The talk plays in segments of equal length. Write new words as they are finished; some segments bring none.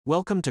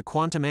Welcome to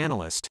Quantum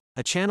Analyst,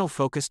 a channel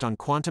focused on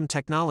quantum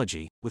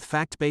technology, with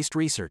fact-based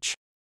research.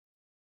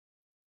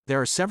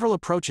 There are several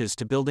approaches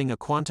to building a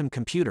quantum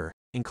computer,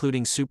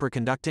 including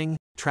superconducting,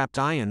 trapped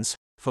ions,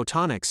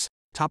 photonics,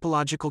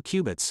 topological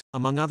qubits,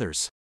 among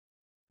others.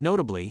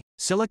 Notably,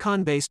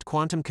 silicon-based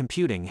quantum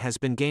computing has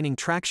been gaining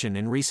traction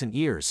in recent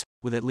years,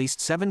 with at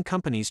least 7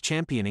 companies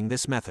championing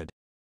this method.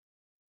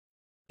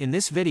 In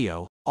this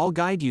video, I'll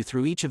guide you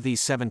through each of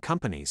these 7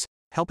 companies,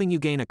 helping you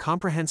gain a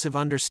comprehensive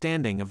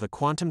understanding of the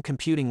quantum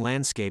computing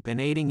landscape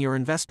and aiding your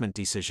investment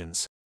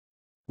decisions.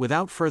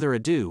 Without further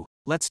ado,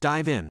 let's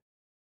dive in.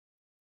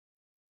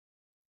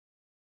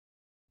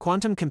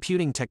 Quantum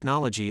computing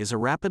technology is a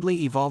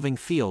rapidly evolving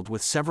field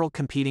with several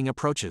competing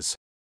approaches.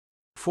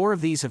 4 of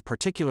these have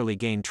particularly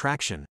gained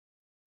traction.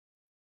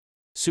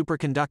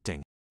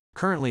 Superconducting.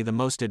 Currently the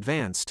most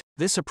advanced,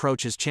 this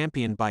approach is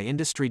championed by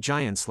industry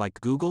giants like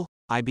Google,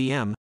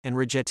 IBM, and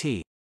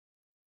Rigetti.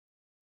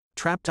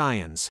 Trapped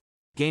ions.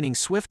 Gaining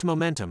swift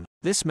momentum,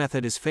 this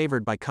method is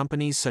favored by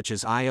companies such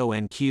as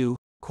IonQ,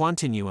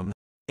 Quantinuum,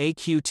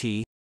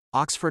 AQT,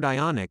 Oxford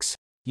Ionics,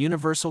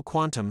 Universal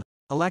Quantum,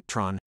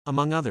 Electron,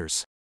 among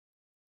others.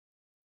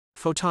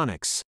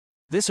 Photonics.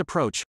 This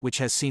approach, which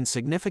has seen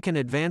significant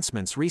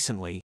advancements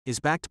recently, is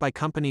backed by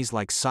companies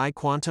like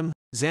PsiQuantum,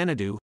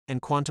 Xanadu,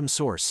 and Quantum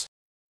Source.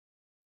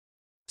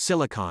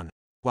 Silicon.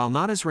 While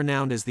not as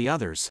renowned as the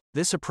others,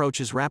 this approach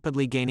is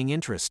rapidly gaining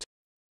interest.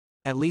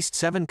 At least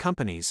 7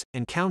 companies,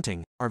 and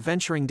counting, are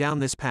venturing down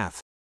this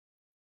path.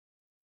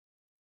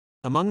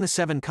 Among the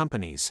 7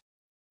 companies,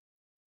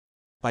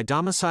 by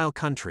domicile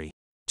country,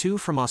 2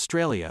 from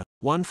Australia,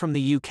 1 from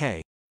the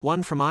UK,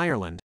 1 from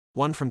Ireland,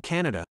 1 from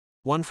Canada,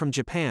 1 from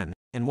Japan,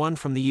 and 1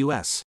 from the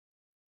US.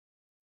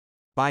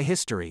 By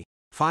history,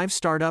 5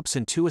 startups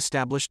and 2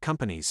 established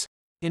companies.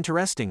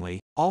 Interestingly,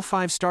 all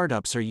 5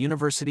 startups are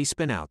university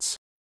spinouts.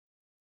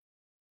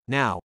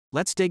 Now,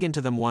 let's dig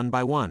into them one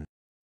by one.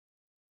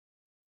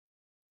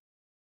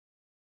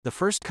 The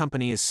first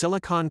company is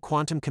Silicon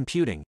Quantum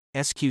Computing,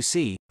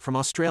 SQC, from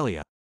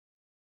Australia.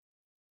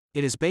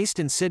 It is based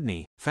in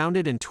Sydney,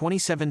 founded in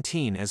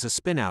 2017 as a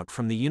spin-out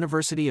from the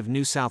University of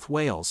New South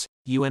Wales,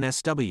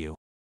 UNSW.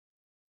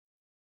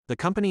 The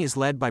company is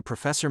led by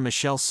Professor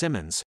Michelle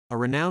Simmons, a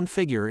renowned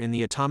figure in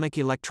the atomic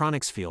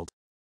electronics field.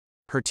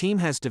 Her team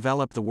has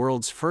developed the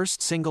world's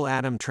first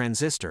single-atom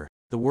transistor,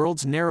 the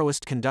world's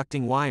narrowest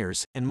conducting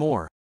wires, and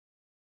more.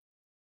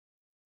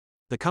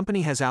 The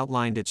company has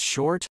outlined its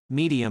short,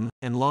 medium,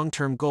 and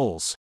long-term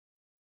goals.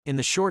 In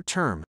the short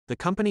term, the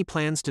company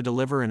plans to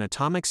deliver an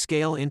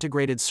atomic-scale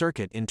integrated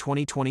circuit in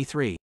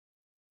 2023.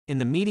 In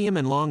the medium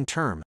and long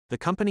term, the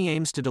company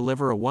aims to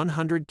deliver a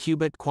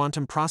 100-qubit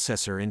quantum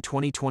processor in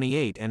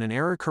 2028 and an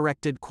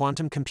error-corrected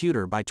quantum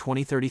computer by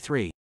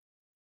 2033.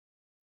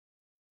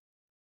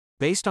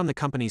 Based on the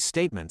company's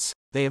statements,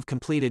 they have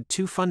completed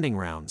 2 funding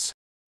rounds.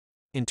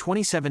 In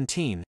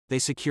 2017, they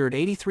secured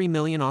 $83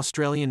 million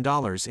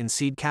in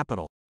seed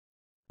capital.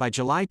 By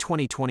July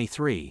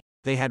 2023,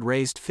 they had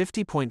raised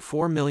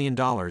 $50.4 million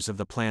of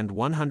the planned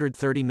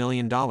 $130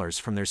 million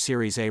from their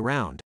Series A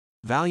round,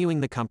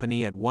 valuing the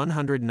company at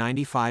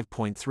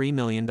 $195.3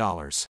 million.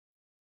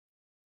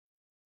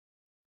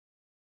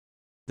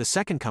 The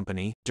second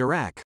company,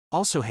 Dirac,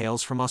 also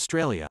hails from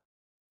Australia.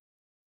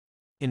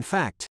 In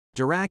fact,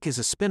 Dirac is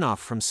a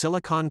spin-off from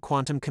Silicon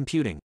Quantum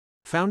Computing.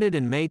 Founded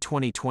in May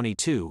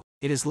 2022,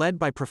 it is led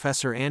by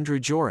Professor Andrew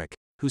Jorick,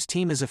 whose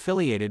team is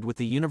affiliated with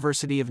the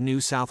University of New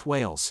South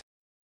Wales.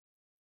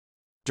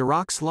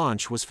 Dirac's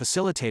launch was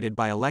facilitated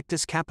by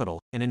Electus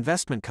Capital, an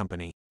investment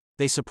company.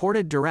 They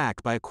supported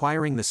Dirac by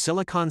acquiring the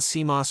silicon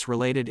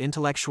CMOS-related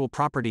intellectual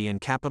property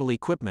and capital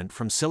equipment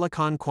from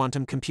Silicon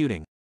Quantum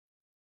Computing.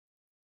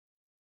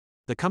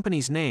 The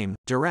company's name,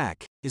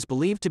 Dirac, is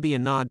believed to be a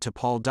nod to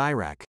Paul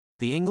Dirac,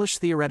 the English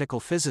theoretical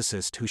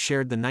physicist who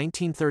shared the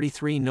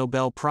 1933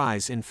 Nobel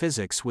Prize in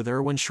Physics with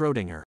Erwin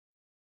Schrödinger.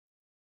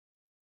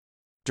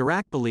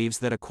 Dirac believes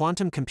that a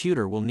quantum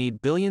computer will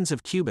need billions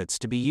of qubits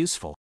to be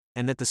useful,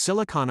 and that the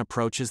silicon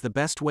approach is the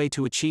best way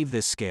to achieve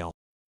this scale.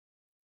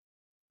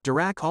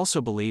 Dirac also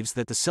believes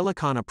that the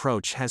silicon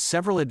approach has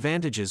several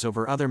advantages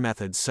over other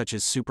methods such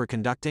as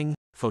superconducting,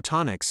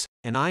 photonics,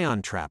 and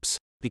ion traps,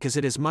 because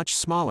it is much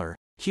smaller,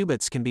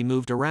 qubits can be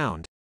moved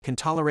around, can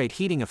tolerate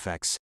heating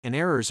effects, and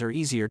errors are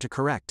easier to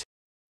correct.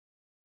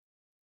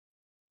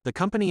 The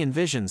company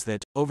envisions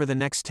that, over the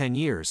next 10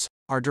 years,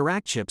 our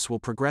Dirac chips will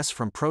progress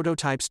from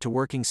prototypes to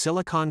working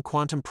silicon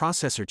quantum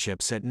processor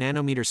chips at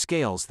nanometer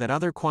scales that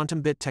other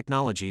quantum bit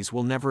technologies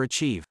will never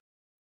achieve.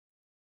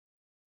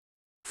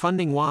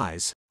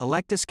 Funding-wise,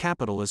 Electus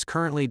Capital is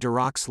currently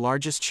Dirac's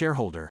largest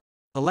shareholder.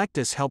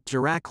 Electus helped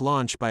Dirac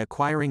launch by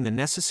acquiring the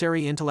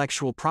necessary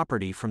intellectual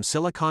property from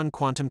Silicon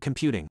Quantum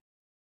Computing.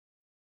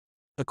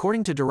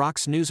 According to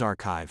Dirac's news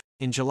archive,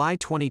 in July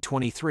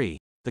 2023,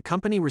 the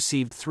company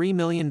received $3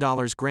 million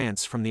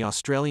grants from the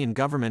Australian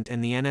government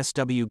and the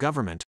NSW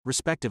government,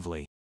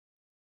 respectively.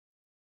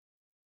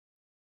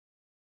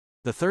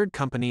 The third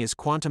company is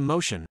Quantum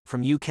Motion,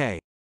 from UK.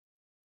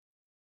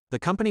 The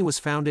company was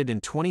founded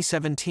in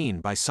 2017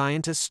 by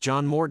scientists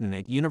John Morton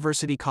at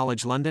University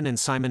College London and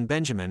Simon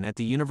Benjamin at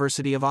the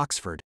University of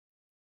Oxford.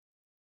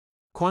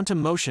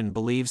 Quantum Motion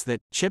believes that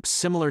chips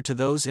similar to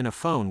those in a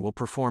phone will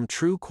perform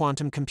true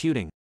quantum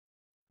computing.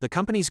 The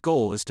company's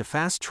goal is to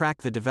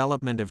fast-track the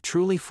development of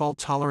truly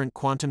fault-tolerant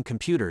quantum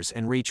computers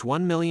and reach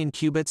 1 million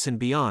qubits and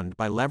beyond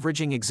by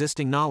leveraging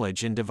existing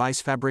knowledge in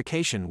device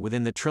fabrication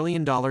within the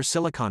trillion-dollar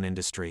silicon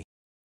industry.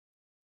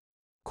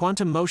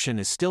 Quantum Motion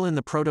is still in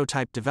the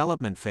prototype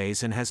development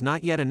phase and has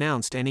not yet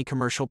announced any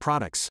commercial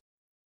products.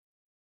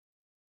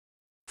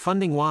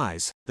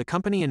 Funding-wise, the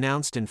company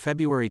announced in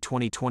February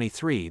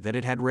 2023 that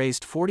it had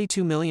raised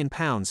 £42 million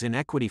in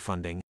equity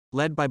funding,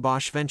 led by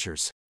Bosch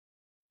Ventures.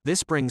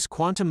 This brings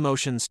Quantum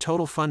Motion's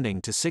total funding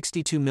to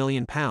 £62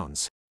 million,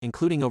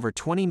 including over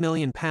 £20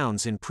 million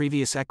in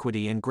previous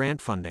equity and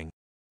grant funding.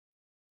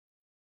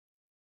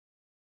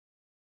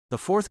 The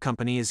fourth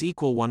company is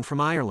Equal One from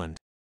Ireland.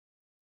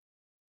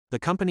 The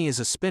company is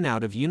a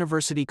spin-out of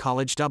University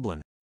College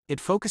Dublin.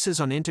 It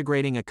focuses on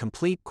integrating a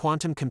complete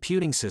quantum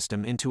computing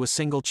system into a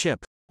single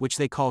chip, which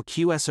they call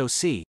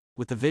QSOC,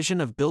 with the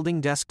vision of building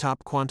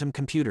desktop quantum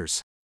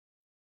computers.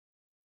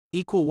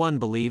 Equal One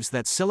believes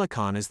that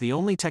silicon is the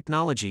only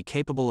technology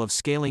capable of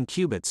scaling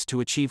qubits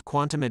to achieve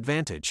quantum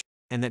advantage,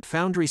 and that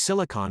foundry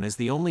silicon is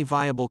the only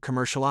viable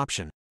commercial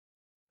option.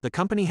 The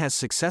company has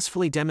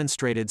successfully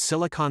demonstrated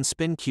silicon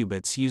spin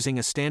qubits using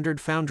a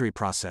standard foundry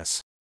process.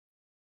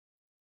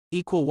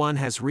 Equal One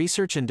has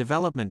research and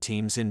development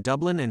teams in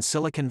Dublin and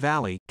Silicon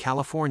Valley,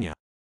 California.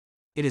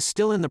 It is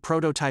still in the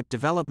prototype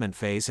development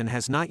phase and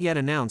has not yet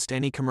announced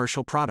any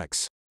commercial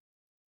products.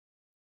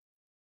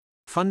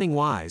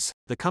 Funding-wise,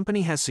 the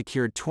company has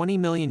secured €20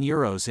 million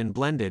in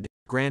blended,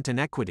 grant and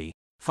equity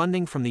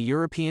funding from the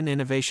European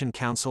Innovation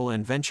Council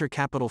and venture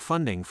capital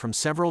funding from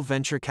several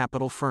venture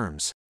capital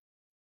firms.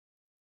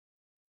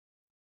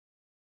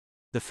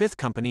 The fifth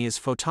company is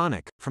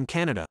Photonics, from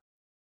Canada.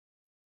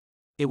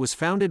 It was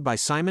founded by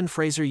Simon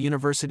Fraser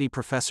University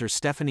professor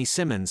Stephanie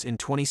Simmons in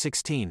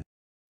 2016.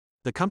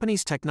 The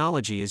company's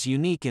technology is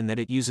unique in that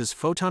it uses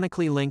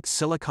photonically linked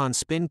silicon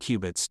spin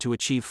qubits to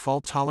achieve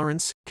fault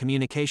tolerance,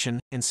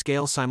 communication, and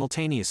scale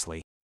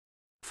simultaneously.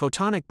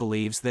 Photonics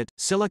believes that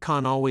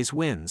silicon always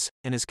wins,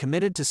 and is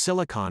committed to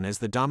silicon as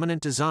the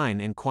dominant design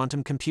in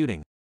quantum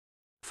computing.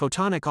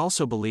 Photonics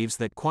also believes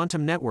that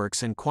quantum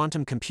networks and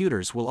quantum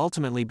computers will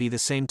ultimately be the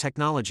same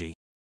technology.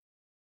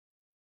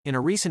 In a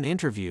recent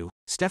interview,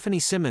 Stephanie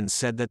Simmons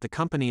said that the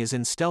company is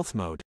in stealth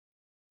mode.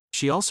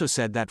 She also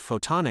said that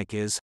Photonics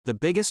is the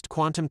biggest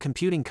quantum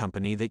computing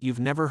company that you've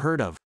never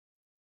heard of.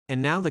 And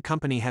now the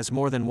company has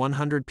more than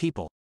 100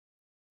 people.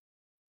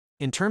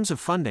 In terms of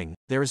funding,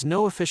 there is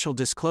no official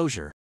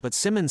disclosure, but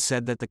Simmons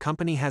said that the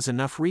company has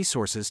enough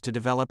resources to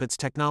develop its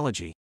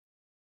technology.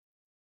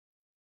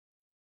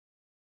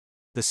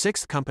 The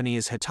sixth company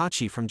is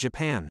Hitachi from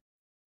Japan.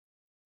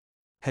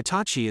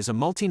 Hitachi is a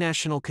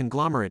multinational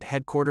conglomerate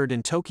headquartered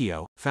in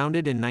Tokyo,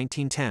 founded in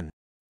 1910.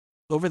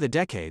 Over the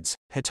decades,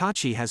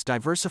 Hitachi has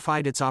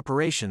diversified its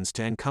operations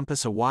to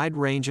encompass a wide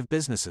range of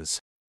businesses.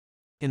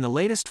 In the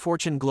latest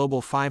Fortune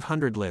Global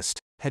 500 list,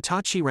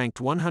 Hitachi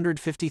ranked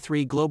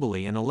 153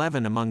 globally and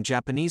 11 among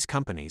Japanese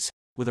companies,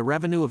 with a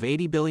revenue of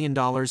 $80 billion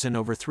and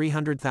over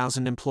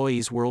 300,000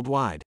 employees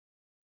worldwide.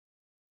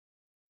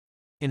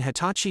 In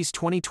Hitachi's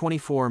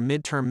 2024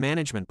 midterm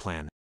management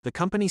plan, the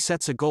company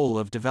sets a goal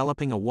of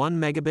developing a 1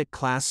 megabit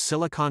class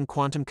silicon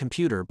quantum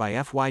computer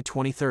by FY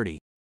 2030.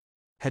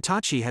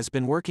 Hitachi has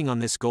been working on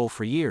this goal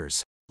for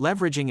years,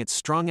 leveraging its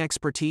strong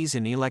expertise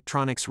in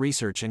electronics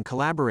research and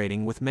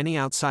collaborating with many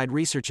outside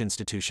research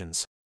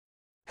institutions.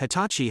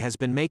 Hitachi has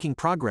been making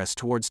progress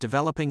towards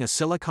developing a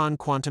silicon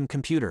quantum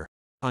computer.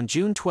 On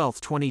June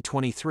 12,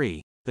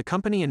 2023, the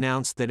company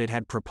announced that it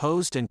had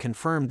proposed and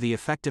confirmed the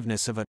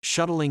effectiveness of a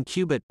shuttling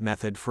qubit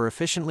method for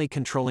efficiently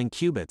controlling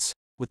qubits,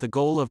 with the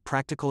goal of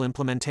practical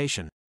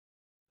implementation.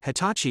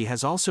 Hitachi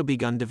has also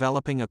begun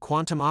developing a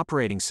quantum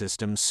operating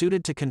system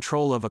suited to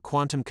control of a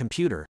quantum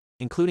computer,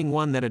 including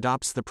one that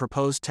adopts the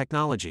proposed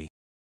technology.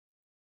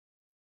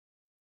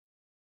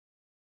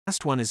 The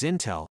last one is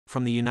Intel,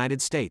 from the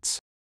United States.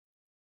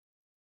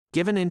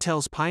 Given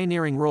Intel's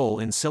pioneering role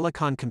in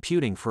silicon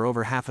computing for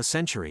over half a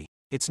century,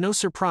 it's no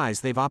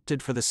surprise they've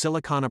opted for the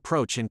silicon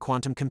approach in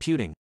quantum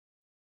computing.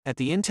 At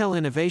the Intel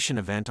Innovation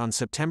event on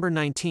September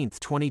 19,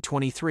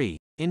 2023,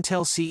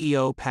 Intel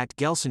CEO Pat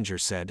Gelsinger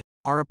said,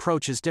 "Our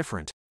approach is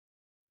different.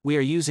 We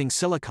are using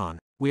silicon.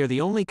 We are the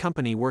only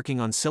company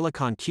working on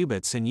silicon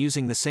qubits and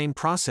using the same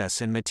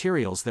process and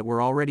materials that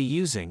we're already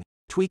using,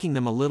 tweaking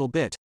them a little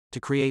bit,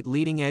 to create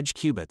leading-edge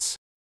qubits.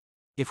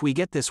 If we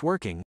get this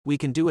working, we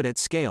can do it at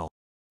scale."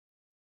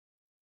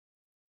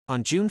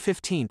 On June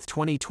 15,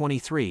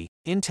 2023,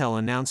 Intel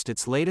announced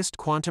its latest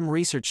quantum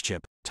research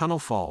chip, Tunnel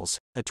Falls,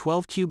 a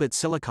 12-qubit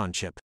silicon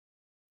chip.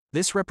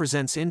 This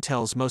represents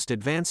Intel's most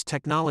advanced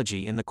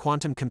technology in the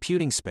quantum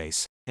computing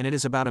space, and it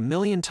is about 1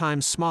 million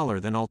times smaller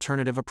than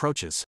alternative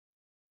approaches.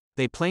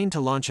 They plan to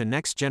launch a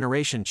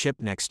next-generation chip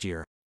next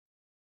year.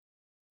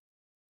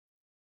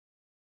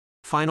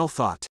 Final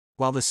thought.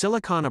 While the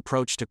silicon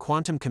approach to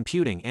quantum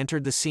computing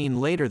entered the scene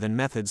later than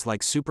methods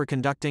like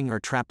superconducting or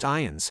trapped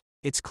ions,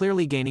 it's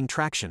clearly gaining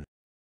traction.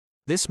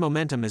 This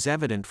momentum is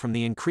evident from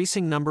the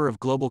increasing number of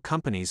global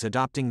companies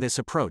adopting this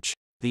approach,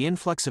 the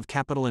influx of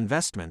capital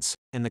investments,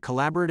 and the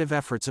collaborative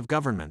efforts of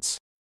governments.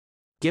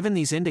 Given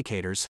these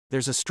indicators,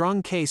 there's a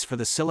strong case for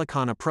the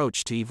silicon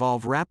approach to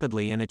evolve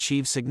rapidly and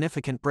achieve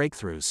significant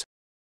breakthroughs.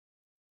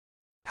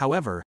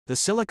 However, the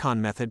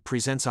silicon method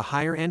presents a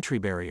higher entry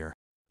barrier.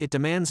 It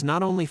demands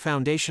not only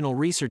foundational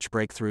research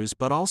breakthroughs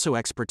but also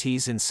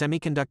expertise in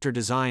semiconductor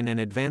design and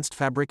advanced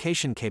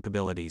fabrication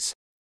capabilities.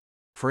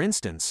 For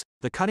instance,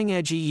 the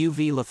cutting-edge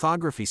EUV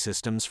lithography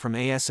systems from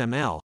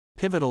ASML,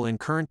 pivotal in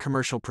current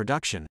commercial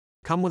production,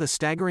 come with a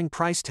staggering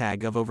price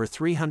tag of over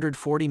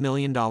 $340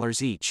 million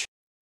each.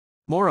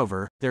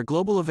 Moreover, their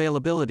global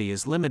availability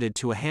is limited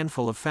to a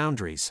handful of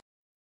foundries.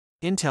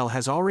 Intel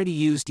has already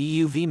used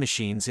EUV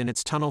machines in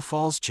its Tunnel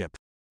Falls chip.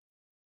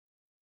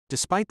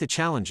 Despite the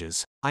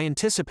challenges, I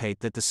anticipate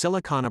that the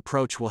silicon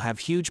approach will have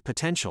huge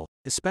potential,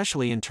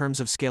 especially in terms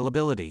of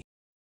scalability.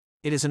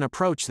 It is an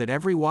approach that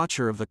every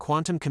watcher of the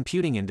quantum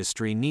computing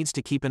industry needs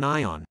to keep an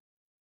eye on.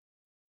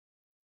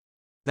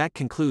 That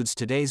concludes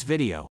today's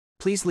video.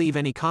 Please leave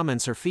any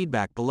comments or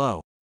feedback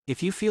below.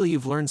 If you feel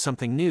you've learned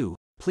something new,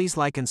 please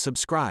like and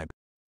subscribe.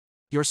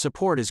 Your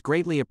support is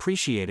greatly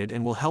appreciated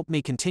and will help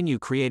me continue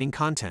creating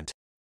content.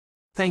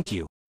 Thank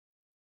you.